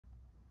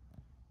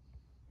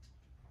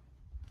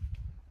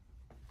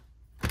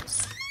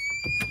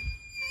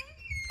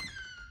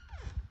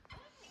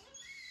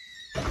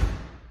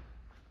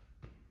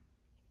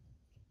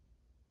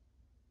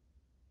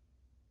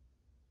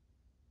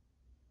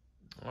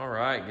All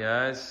right,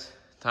 guys,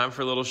 time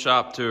for a little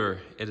shop tour.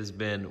 It has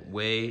been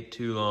way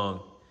too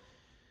long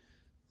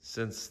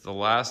since the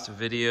last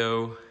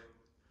video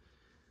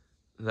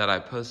that I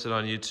posted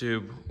on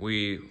YouTube.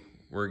 We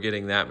were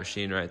getting that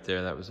machine right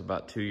there. That was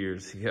about 2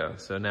 years ago.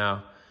 So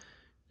now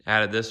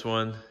added this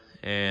one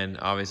and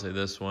obviously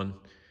this one,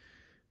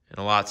 and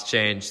a lot's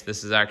changed.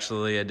 This is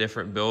actually a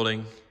different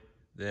building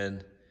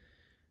than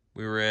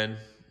we were in.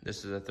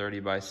 This is a 30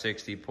 by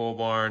 60 pole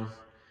barn.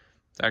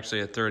 It's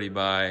actually a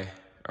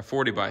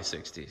 40 by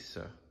 60,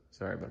 so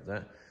sorry about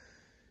that.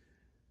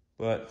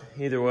 But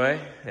either way,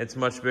 it's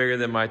much bigger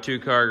than my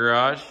 2-car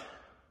garage.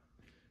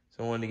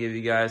 So I wanted to give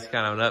you guys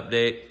kind of an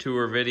update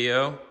tour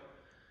video.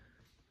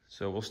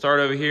 So we'll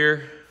start over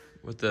here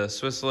with the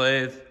Swiss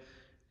lathe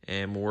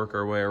and we'll work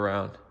our way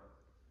around.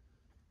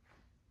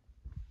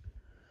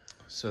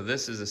 So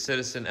this is a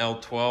Citizen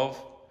L12.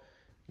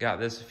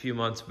 Got this a few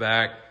months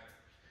back.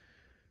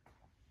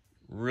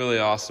 Really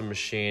awesome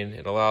machine.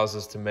 It allows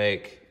us to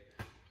make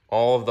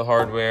all of the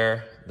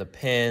hardware, the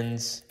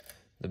pins,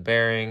 the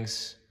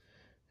bearings,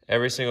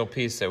 every single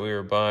piece that we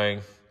were buying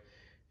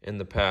in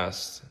the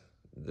past.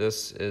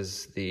 This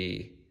is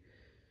the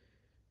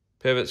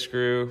pivot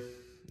screw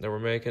that we're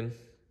making.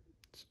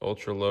 It's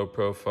ultra low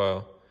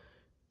profile,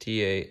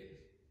 T8,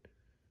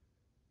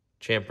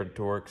 chamfered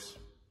Torx.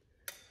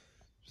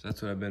 So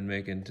that's what I've been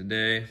making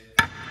today.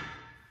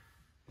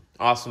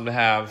 Awesome to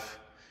have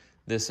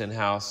this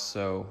in-house,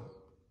 so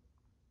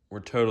we're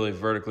totally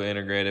vertically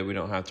integrated. We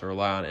don't have to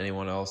rely on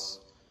anyone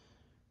else.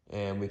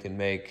 And we can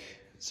make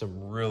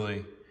some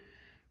really,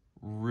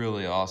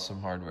 really awesome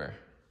hardware.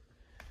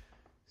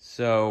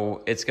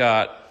 So it's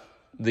got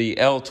the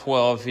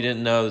L12. If you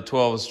didn't know, the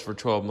 12 is for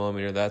 12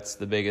 millimeter. That's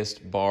the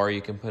biggest bar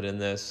you can put in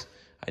this.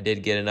 I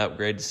did get an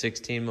upgrade to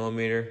 16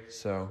 millimeter,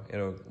 so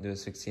it'll do a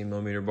 16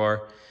 millimeter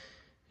bar.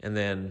 And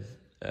then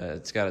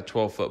it's got a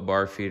 12-foot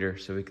bar feeder,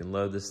 so we can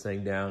load this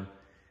thing down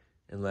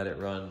and let it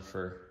run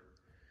for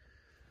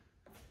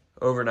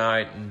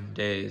overnight and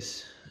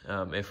days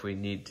if we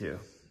need to.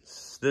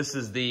 This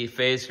is the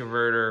phase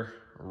converter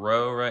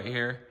row right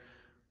here.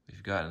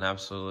 We've got an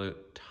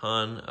absolute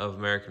ton of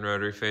American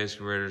rotary phase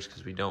converters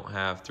because we don't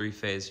have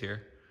 3-phase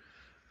here.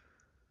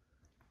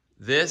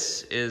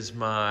 This is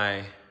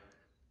my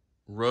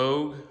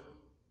Rouge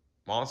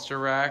monster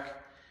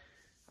rack.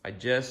 I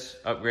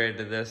just upgraded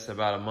to this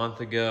about a month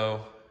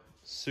ago.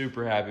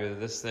 Super happy with it.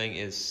 This thing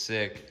is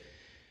sick.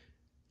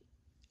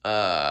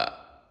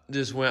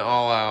 Just went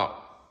all out.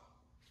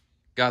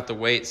 Got the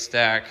weight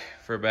stack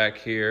for back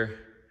here.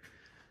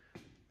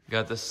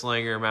 Got the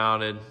slinger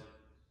mounted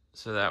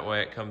so that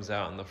way it comes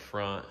out in the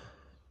front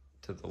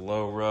to the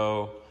low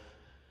row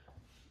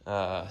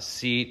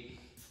seat.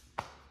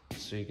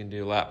 So you can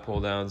do lat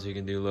pull downs, you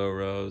can do low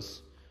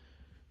rows,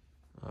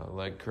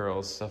 leg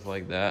curls, stuff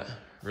like that.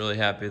 Really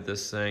happy with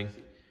this thing.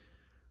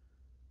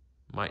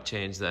 Might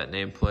change that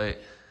nameplate,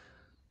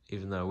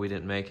 even though we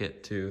didn't make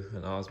it to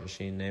an Oz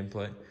Machine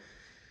nameplate.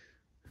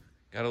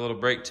 Got a little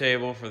brake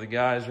table for the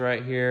guys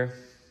right here.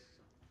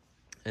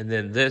 And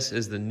then this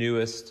is the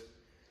newest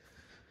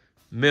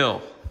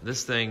mill.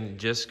 This thing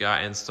just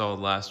got installed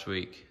last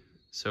week.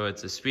 So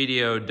it's a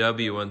Speedio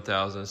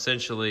W1000,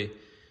 essentially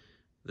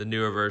the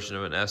newer version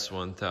of an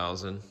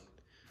S1000.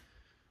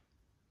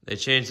 They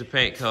changed the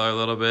paint color a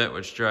little bit,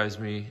 which drives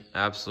me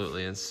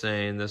absolutely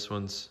insane. This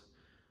one's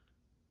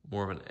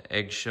more of an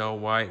eggshell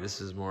white.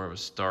 This is more of a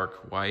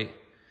stark white.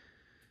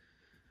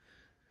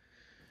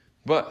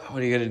 But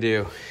what are you gonna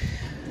do?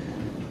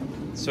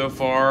 So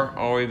far,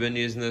 all we've been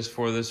using this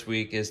for this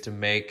week is to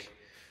make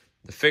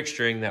the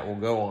fixturing that will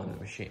go on the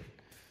machine.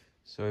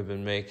 So we've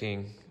been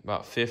making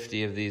about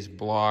 50 of these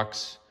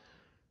blocks.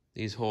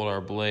 These hold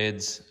our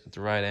blades at the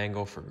right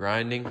angle for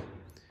grinding.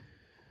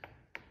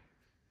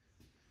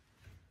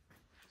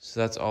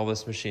 So that's all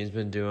this machine's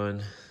been doing.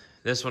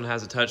 This one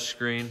has a touch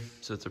screen,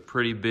 so it's a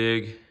pretty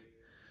big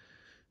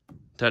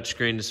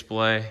touchscreen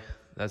display.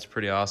 That's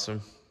pretty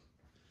awesome.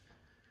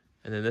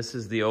 And then this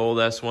is the old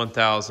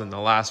S1000. The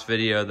last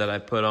video that I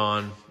put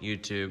on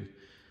YouTube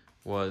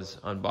was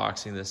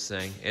unboxing this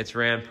thing. It's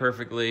ran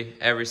perfectly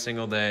every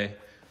single day,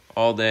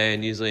 all day,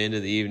 and usually into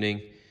the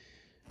evening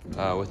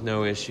with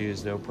no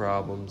issues, no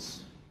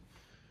problems.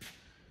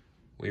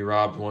 We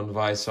robbed one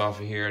vise off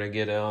of here to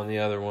get it on the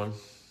other one.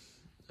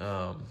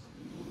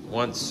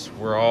 Once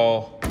we're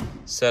all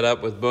set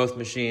up with both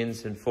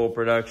machines in full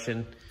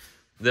production,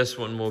 this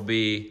one will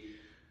be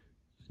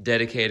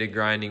dedicated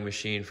grinding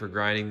machine for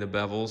grinding the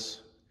bevels,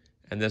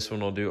 and this one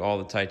will do all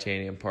the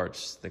titanium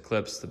parts, the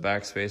clips, the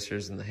back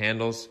spacers, and the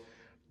handles.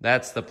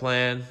 That's the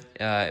plan.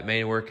 It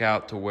may work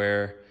out to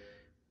where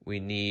we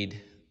need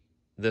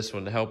this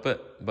one to help it,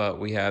 but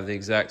we have the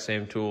exact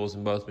same tools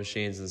in both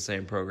machines and the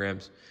same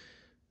programs,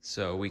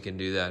 so we can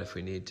do that if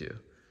we need to.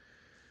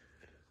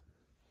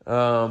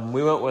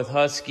 We went with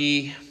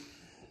Husky.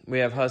 We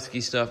have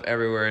Husky stuff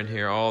everywhere in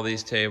here. All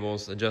these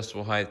tables,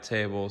 adjustable height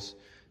tables,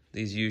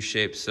 these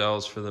U-shaped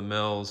cells for the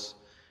mills,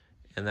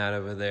 and that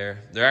over there.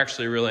 They're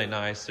actually really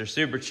nice. They're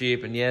super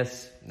cheap, and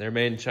yes, they're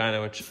made in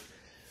China, which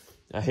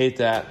I hate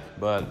that,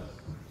 but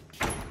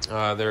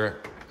they're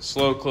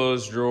slow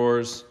close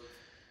drawers,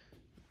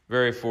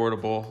 very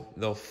affordable.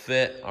 They'll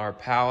fit our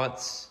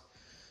pallets.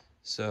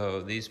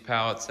 So these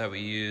pallets that we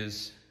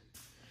use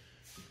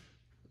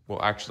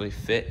will actually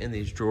fit in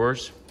these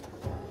drawers.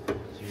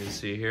 As you can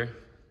see here,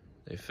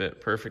 they fit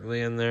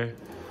perfectly in there.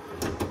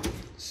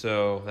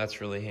 So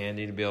that's really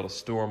handy to be able to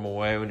store them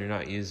away when you're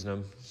not using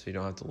them, so you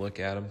don't have to look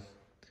at them.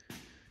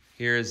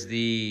 Here's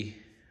the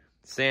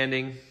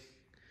sanding,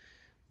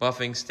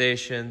 buffing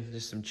station,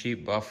 just some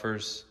cheap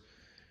buffers.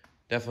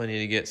 Definitely need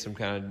to get some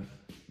kind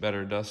of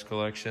better dust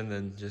collection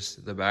than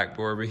just the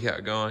backboard we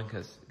got going,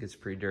 because it gets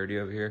pretty dirty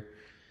over here.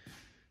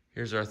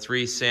 Here's our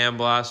 3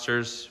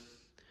 sandblasters.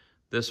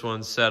 This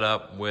one's set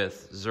up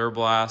with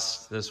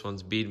Zerblast, this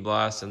one's Bead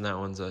Blast, and that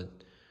one's a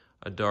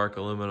dark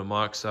aluminum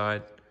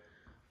oxide.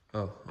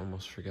 Oh,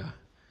 almost forgot.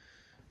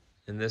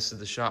 And this is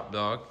the shop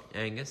dog,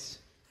 Angus.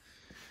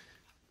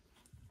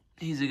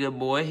 He's a good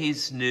boy.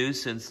 He's new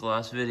since the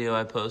last video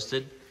I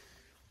posted.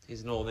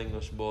 He's an old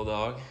English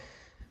bulldog.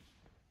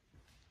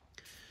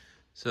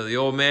 So the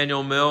old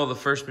manual mill, the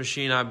first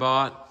machine I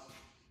bought,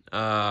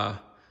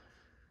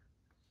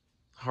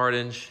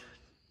 hard-inch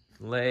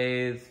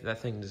lathe. That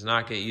thing does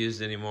not get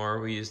used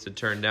anymore. We used to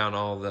turn down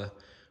all the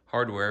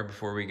hardware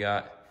before we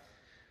got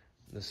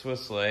the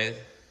Swiss lathe.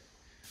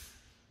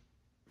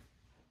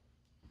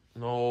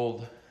 An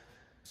old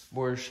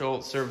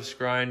Boyer-Schultz surface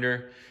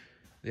grinder.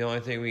 The only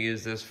thing we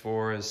use this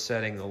for is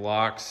setting the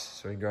locks.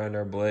 So we grind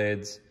our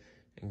blades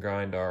and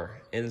grind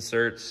our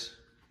inserts.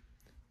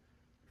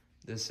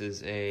 This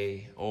is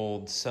a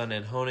old sun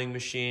and honing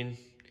machine.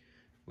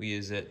 We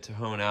use it to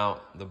hone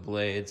out the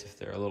blades if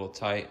they're a little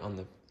tight on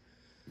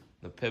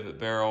the pivot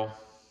barrel.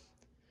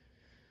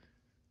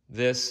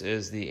 This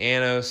is the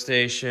ano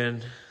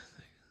station.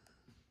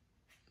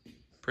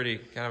 Pretty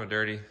kind of a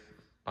dirty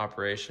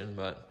operation,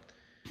 but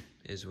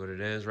is what it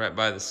is, right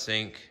by the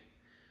sink.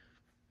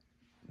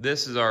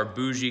 This is our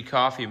bougie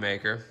coffee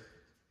maker.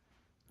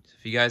 So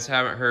if you guys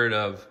haven't heard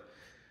of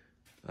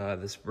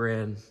this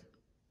brand,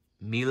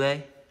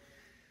 Miele,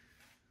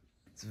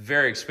 it's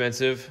very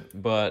expensive,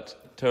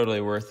 but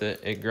totally worth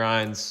it. It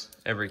grinds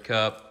every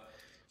cup.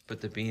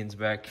 Put the beans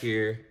back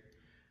here.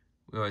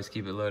 We always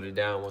keep it loaded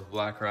down with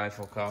Black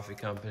Rifle Coffee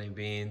Company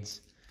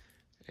beans,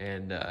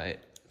 and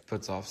it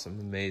puts off some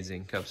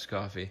amazing cups of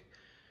coffee.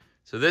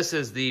 So this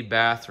is the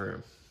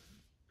bathroom.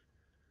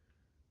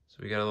 So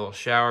we got a little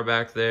shower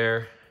back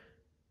there.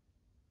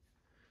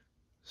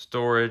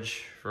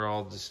 Storage for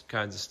all this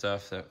kinds of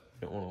stuff that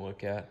we don't want to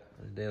look at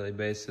on a daily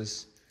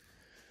basis.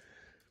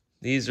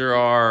 These are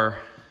our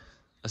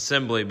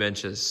assembly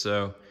benches.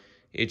 So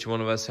each one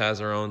of us has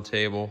our own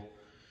table.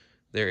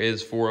 There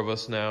is 4 of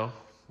us now,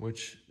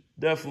 which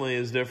definitely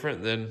is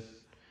different than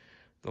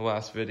the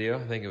last video.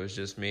 I think it was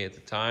just me at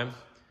the time.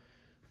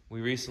 We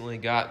recently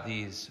got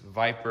these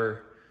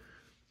Viper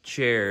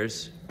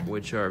chairs,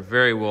 which are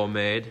very well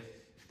made.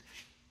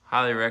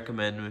 Highly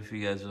recommend them if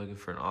you guys are looking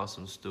for an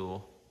awesome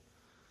stool.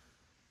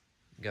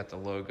 Got the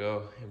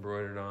logo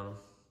embroidered on them.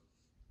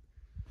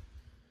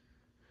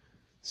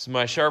 This is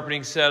my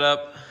sharpening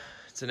setup.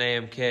 It's an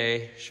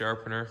AMK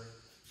sharpener.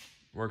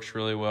 Works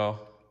really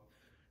well.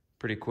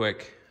 Pretty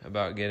quick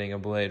about getting a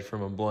blade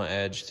from a blunt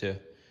edge to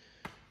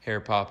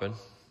hair popping.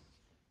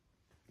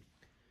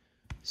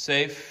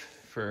 Safe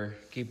for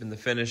keeping the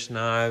finished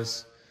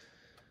knives.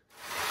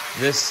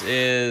 This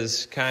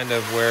is kind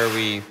of where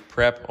we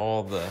prep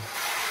all the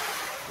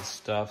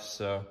stuff.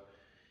 So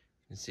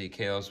you can see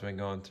Kayla's been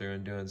going through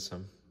and doing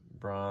some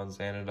bronze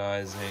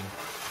anodizing.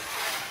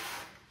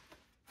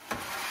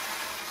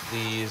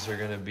 These are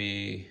going to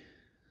be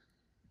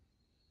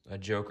a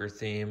Joker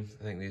theme.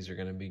 I think these are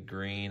going to be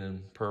green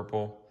and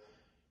purple,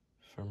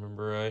 if I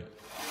remember right.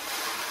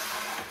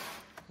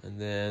 And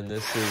then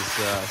this is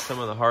some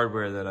of the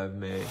hardware that I've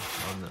made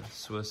on the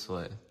Swiss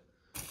lathe.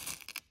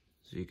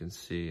 So you can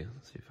see,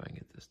 let's see if I can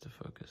get this to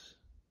focus.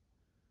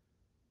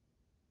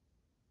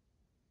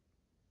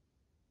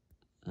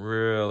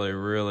 Really,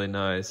 really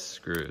nice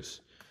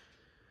screws.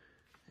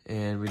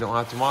 And we don't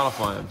have to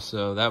modify them.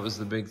 So that was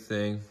the big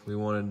thing. We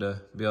wanted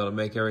to be able to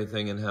make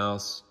everything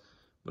in-house,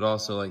 but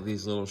also like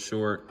these little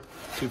short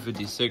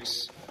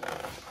 256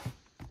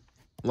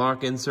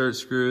 lock insert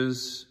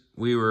screws.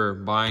 We were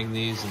buying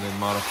these and then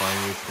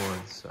modifying each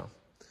one. So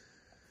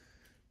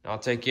I'll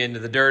take you into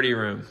the dirty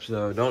room.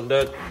 So don't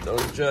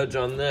judge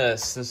on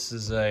this. This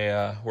is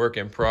a work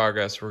in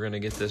progress. We're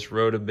gonna get this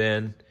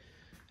Rotobin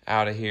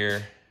out of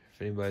here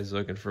if anybody's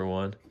looking for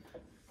one.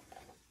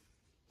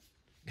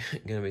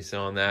 Gonna be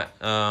selling that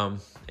and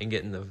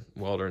getting the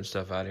welder and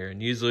stuff out here.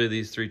 And usually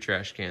these 3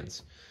 trash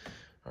cans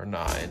are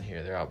not in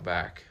here. They're out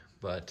back,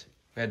 but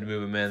we had to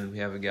move them in. We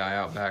have a guy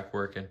out back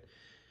working.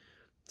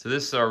 So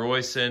this is our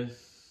Royson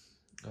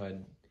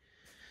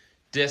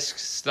disc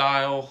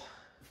style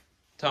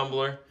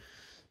tumbler.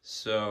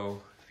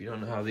 So if you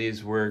don't know how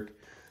these work,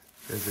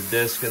 there's a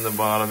disc in the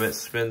bottom. It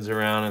spins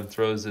around and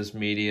throws this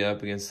media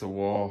up against the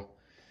wall.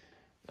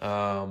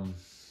 And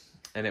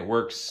it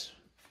works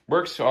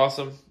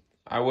awesome.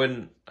 I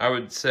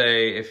would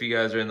say if you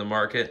guys are in the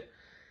market,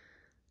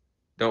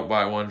 don't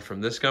buy one from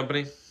this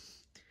company.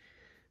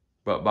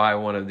 but buy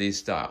one of these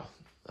style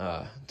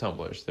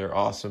tumblers. They're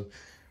awesome.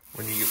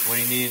 When you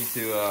need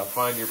to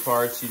find your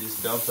parts, you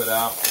just dump it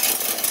out.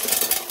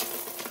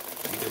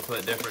 You can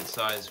put different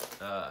size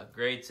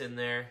grates in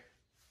there,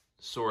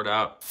 sort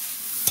out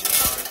your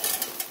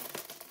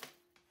parts.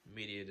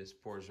 Media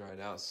just pours right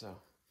out, so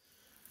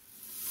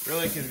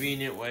really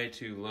convenient way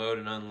to load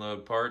and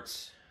unload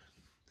parts.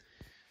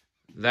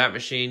 That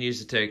machine used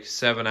to take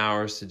 7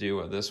 hours to do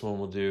what this one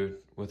will do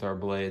with our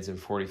blades in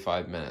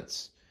 45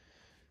 minutes.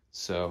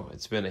 So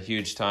it's been a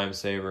huge time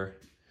saver.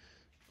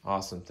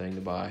 Awesome thing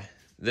to buy.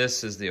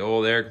 This is the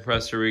old air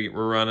compressor we're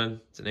running.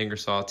 It's an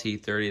Ingersoll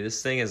T30.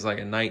 This thing is like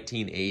a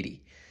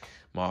 1980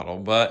 model,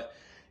 but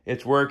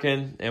it's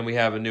working, and we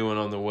have a new one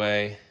on the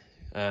way.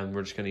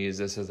 We're just going to use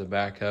this as a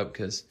backup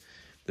because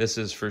this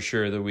is for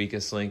sure the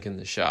weakest link in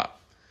the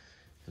shop,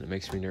 and it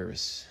makes me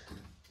nervous.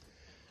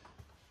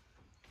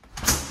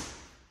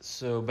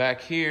 So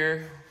back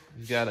here,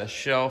 we've got a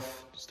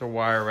shelf, just a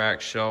wire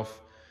rack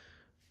shelf,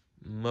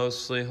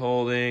 mostly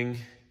holding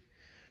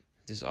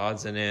just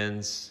odds and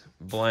ends,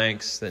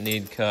 blanks that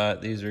need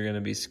cut. These are going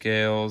to be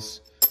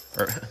scales,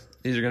 or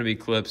these are going to be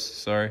clips,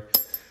 sorry.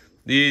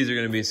 These are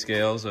going to be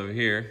scales over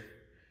here.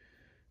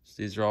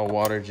 So these are all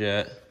water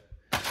jet,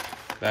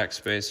 back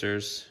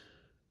spacers.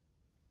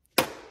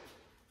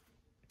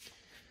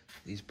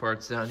 These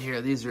parts down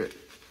here, this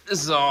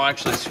is all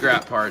actually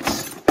scrap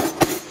parts.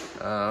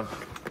 As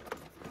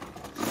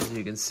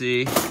you can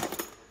see,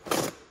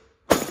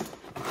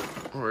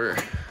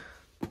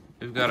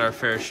 we've got our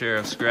fair share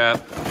of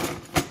scrap.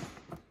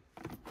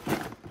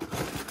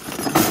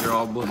 These are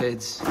all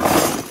blades.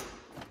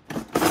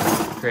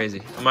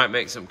 Crazy. I might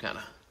make some kind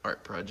of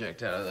art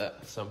project out of that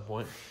at some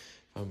point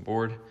if I'm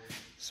bored.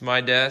 It's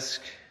my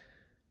desk.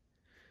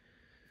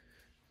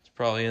 It's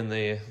probably in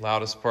the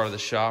loudest part of the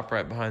shop,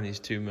 right behind these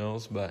two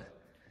mills, but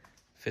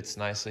fits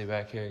nicely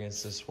back here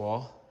against this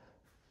wall.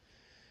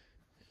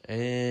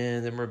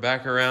 And then we're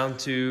back around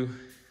to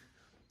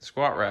the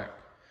squat rack.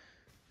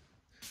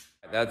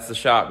 That's the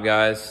shop,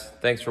 guys.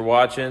 Thanks for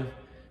watching.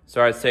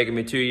 Sorry it's taken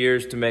me 2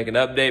 years to make an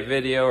update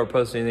video or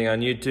post anything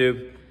on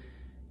YouTube.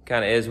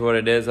 Kind of is what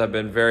it is. I've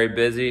been very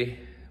busy,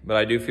 but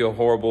I do feel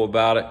horrible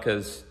about it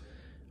because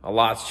a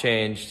lot's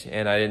changed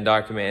and I didn't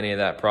document any of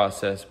that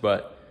process.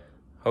 But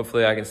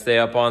hopefully I can stay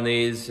up on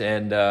these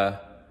and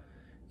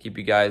keep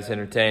you guys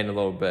entertained a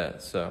little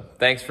bit. So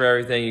thanks for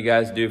everything you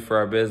guys do for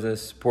our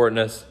business, supporting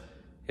us.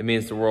 It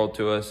means the world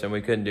to us, and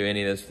we couldn't do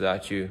any of this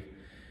without you.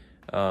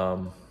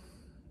 And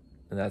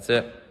that's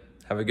it.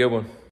 Have a good one.